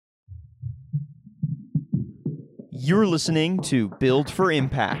You're listening to Build for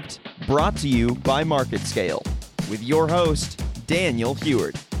Impact, brought to you by MarketScale, with your host, Daniel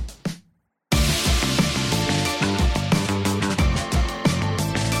Heward.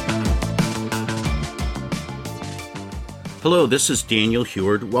 Hello, this is Daniel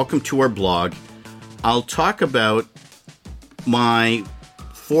Heward. Welcome to our blog. I'll talk about my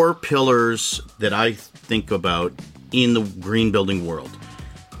 4 pillars that I think about in the green building world.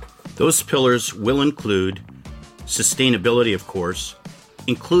 Those pillars will include sustainability, of course,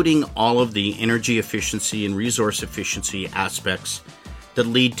 including all of the energy efficiency and resource efficiency aspects that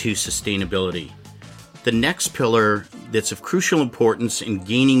lead to sustainability. The next pillar that's of crucial importance in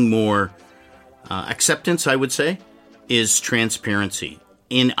gaining more acceptance, I would say, is transparency.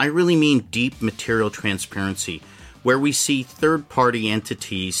 And I really mean deep material transparency, where we see third-party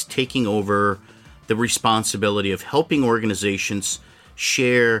entities taking over the responsibility of helping organizations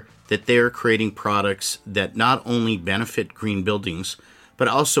share that they're creating products that not only benefit green buildings, but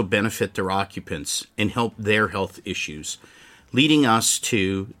also benefit their occupants and help their health issues. Leading us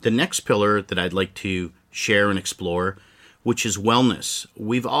to the next pillar that I'd like to share and explore, which is wellness.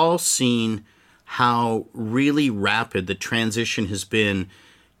 We've all seen how really rapid the transition has been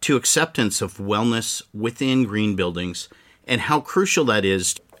to acceptance of wellness within green buildings and how crucial that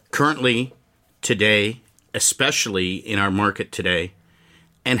is currently, today, especially in our market today,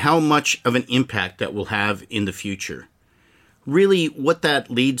 and how much of an impact that will have in the future. Really, what that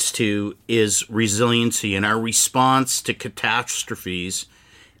leads to is resiliency and our response to catastrophes,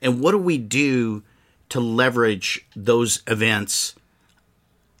 and what do we do to leverage those events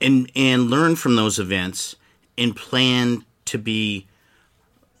and learn from those events and plan to be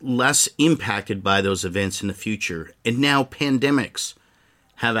less impacted by those events in the future. And now pandemics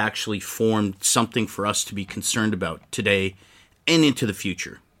have actually formed something for us to be concerned about today and into the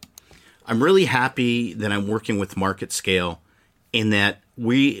future. I'm really happy that I'm working with MarketScale in that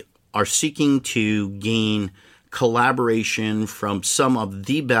we are seeking to gain collaboration from some of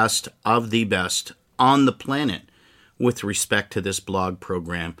the best on the planet with respect to this blog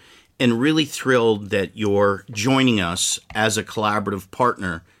program, and really thrilled that you're joining us as a collaborative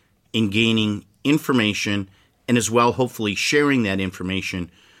partner in gaining information and as well hopefully sharing that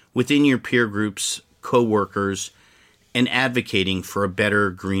information within your peer groups, co-workers, and advocating for a better,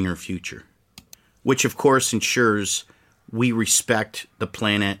 greener future, which of course ensures we respect the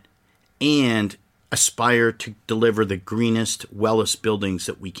planet and aspire to deliver the greenest, wellest buildings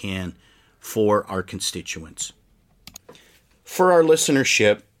that we can for our constituents. For our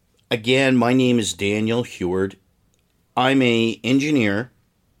listenership, again, my name is Daniel Heward. I'm an engineer,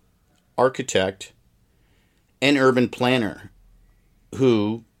 architect, and urban planner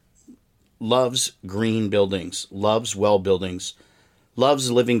who loves green buildings, loves well buildings,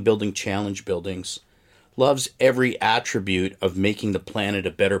 loves living building challenge buildings, loves every attribute of making the planet a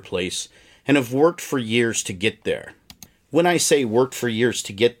better place, and have worked for years to get there. When I say worked for years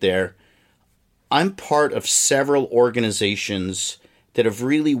to get there, I'm part of several organizations that have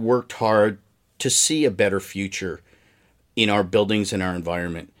really worked hard to see a better future in our buildings and our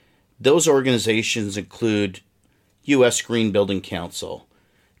environment. Those organizations include U.S. Green Building Council.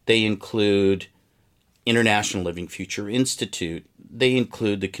 They include International Living Future Institute. They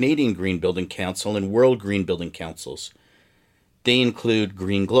include the Canadian Green Building Council and World Green Building Councils. They include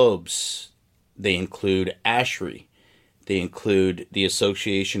Green Globes. They include ASHRAE. They include the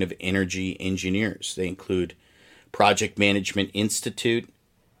Association of Energy Engineers. They include Project Management Institute,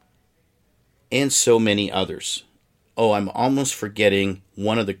 and so many others. Oh, I'm almost forgetting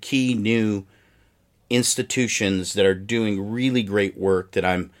one of the key new institutions that are doing really great work that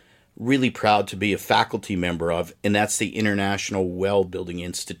I'm really proud to be a faculty member of, and that's the International Well Building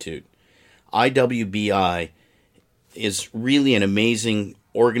Institute. IWBI is really an amazing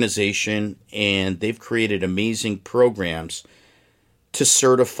organization, and they've created amazing programs to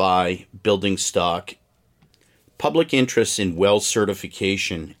certify building stock. Public interest in well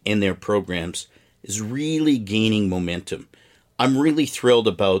certification in their programs is really gaining momentum. I'm really thrilled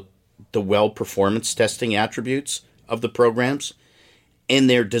about the well performance testing attributes of the programs and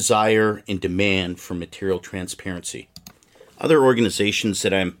their desire and demand for material transparency. Other organizations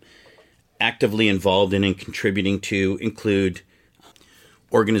that I'm actively involved in and contributing to include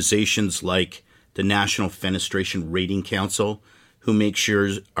organizations like the National Fenestration Rating Council, who make sure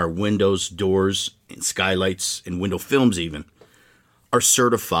our windows, doors, and skylights, and window films even, are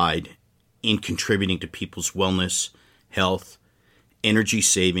certified in contributing to people's wellness, health, energy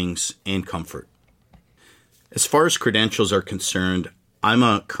savings, and comfort. As far as credentials are concerned, I'm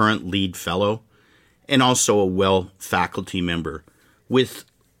a current LEED fellow and also a WELL faculty member with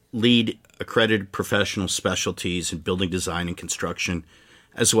LEED accredited professional specialties in building design and construction,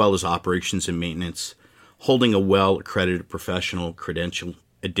 as well as operations and maintenance, holding a well-accredited professional credential.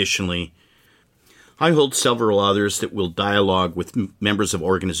 Additionally, I hold several others that we'll dialogue with members of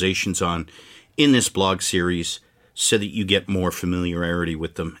organizations on in this blog series so that you get more familiarity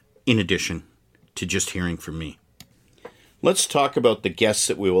with them, in addition to just hearing from me. Let's talk about the guests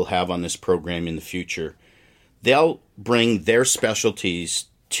that we will have on this program in the future. They'll bring their specialties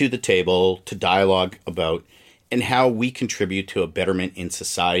to the table to dialogue about and how we contribute to a betterment in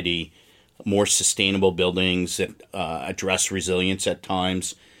society, more sustainable buildings that address resilience at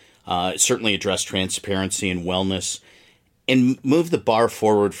times, certainly address transparency and wellness, and move the bar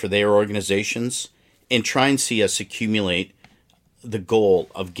forward for their organizations and try and see us accumulate the goal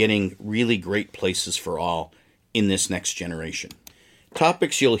of getting really great places for all in this next generation.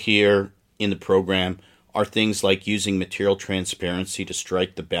 Topics you'll hear in the program are things like using material transparency to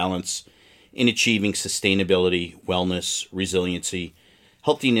strike the balance in achieving sustainability, wellness, resiliency,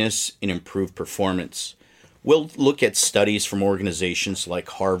 healthiness, and improved performance. We'll look at studies from organizations like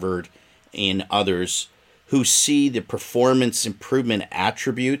Harvard and others who see the performance improvement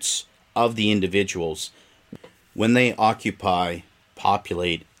attributes of the individuals when they occupy,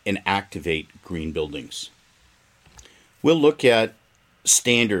 populate, and activate green buildings. We'll look at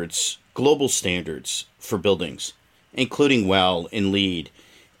standards, global standards for buildings, including WELL and LEED,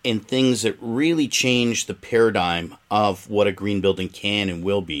 and things that really change the paradigm of what a green building can and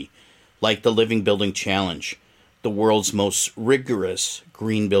will be, like the Living Building Challenge, the world's most rigorous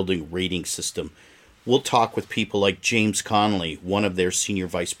green building rating system. We'll talk with people like James Connolly, one of their senior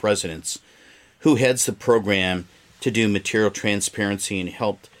vice presidents, who heads the program to do material transparency and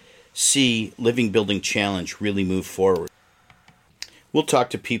helped see Living Building Challenge really move forward. We'll talk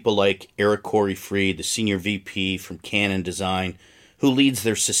to people like Eric Corey-Freed, the senior VP from Canon Design, who leads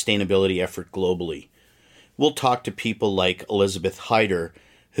their sustainability effort globally. We'll talk to people like Elizabeth Hyder,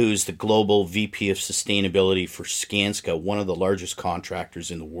 who's the global VP of sustainability for Skanska, one of the largest contractors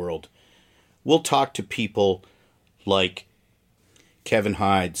in the world. We'll talk to people like Kevin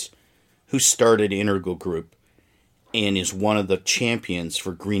Hides, who started Integral Group and is one of the champions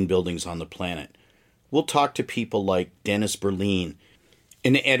for green buildings on the planet. We'll talk to people like Dennis Berlin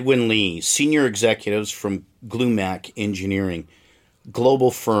and Edwin Lee, senior executives from Glumac Engineering,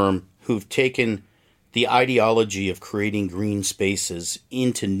 global firm who've taken the ideology of creating green spaces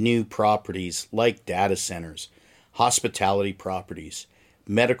into new properties like data centers, hospitality properties,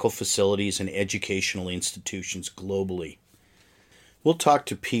 medical facilities, and educational institutions globally. We'll talk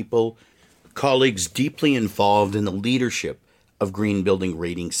to people, colleagues deeply involved in the leadership of green building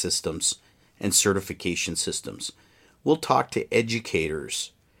rating systems and certification systems. We'll talk to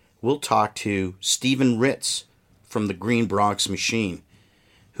educators. We'll talk to Stephen Ritz from the Green Bronx Machine,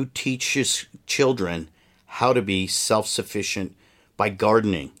 who teaches children how to be self-sufficient by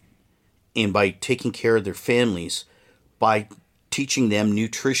gardening and by taking care of their families, by teaching them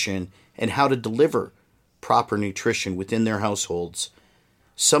nutrition and how to deliver proper nutrition within their households.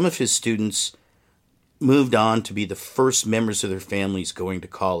 Some of his students moved on to be the first members of their families going to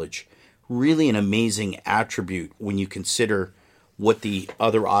college. Really an amazing attribute when you consider what the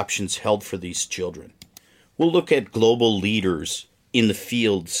other options held for these children. We'll look at global leaders in the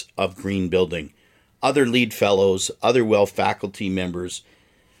fields of green building, other LEED fellows, other WELL faculty members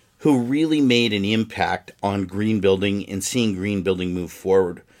who really made an impact on green building and seeing green building move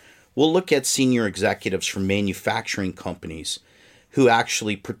forward. We'll look at senior executives from manufacturing companies who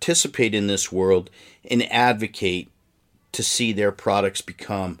actually participate in this world and advocate to see their products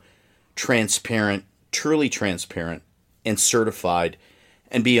become transparent, truly transparent, and certified,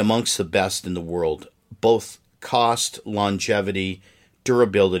 and be amongst the best in the world, both cost, longevity,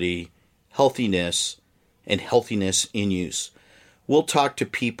 durability, healthiness, and healthiness in use. We'll talk to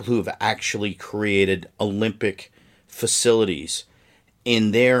people who have actually created Olympic facilities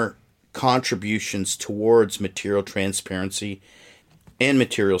in their contributions towards material transparency and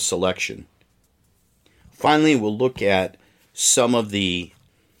material selection. Finally, we'll look at some of the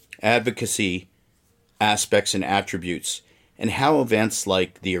advocacy aspects and attributes and how events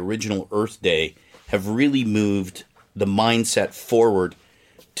like the original Earth Day have really moved the mindset forward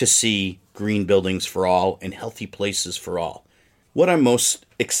to see green buildings for all and healthy places for all. What I'm most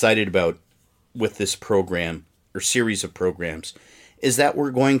excited about with this program or series of programs is that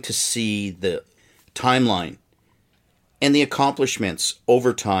we're going to see the timeline and the accomplishments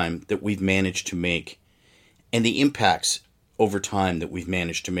over time that we've managed to make and the impacts over time that we've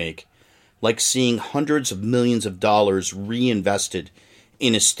managed to make, like seeing hundreds of millions of dollars reinvested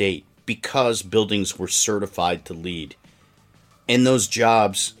in a state because buildings were certified to LEED. And those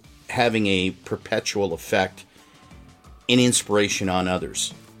jobs having a perpetual effect and inspiration on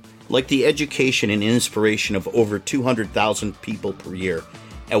others. Like the education and inspiration of over 200,000 people per year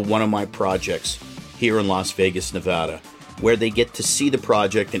at one of my projects here in Las Vegas, Nevada, where they get to see the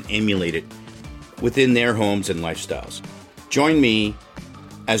project and emulate it within their homes and lifestyles. Join me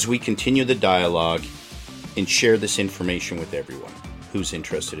as we continue the dialogue and share this information with everyone who's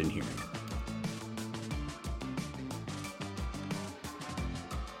interested in hearing it.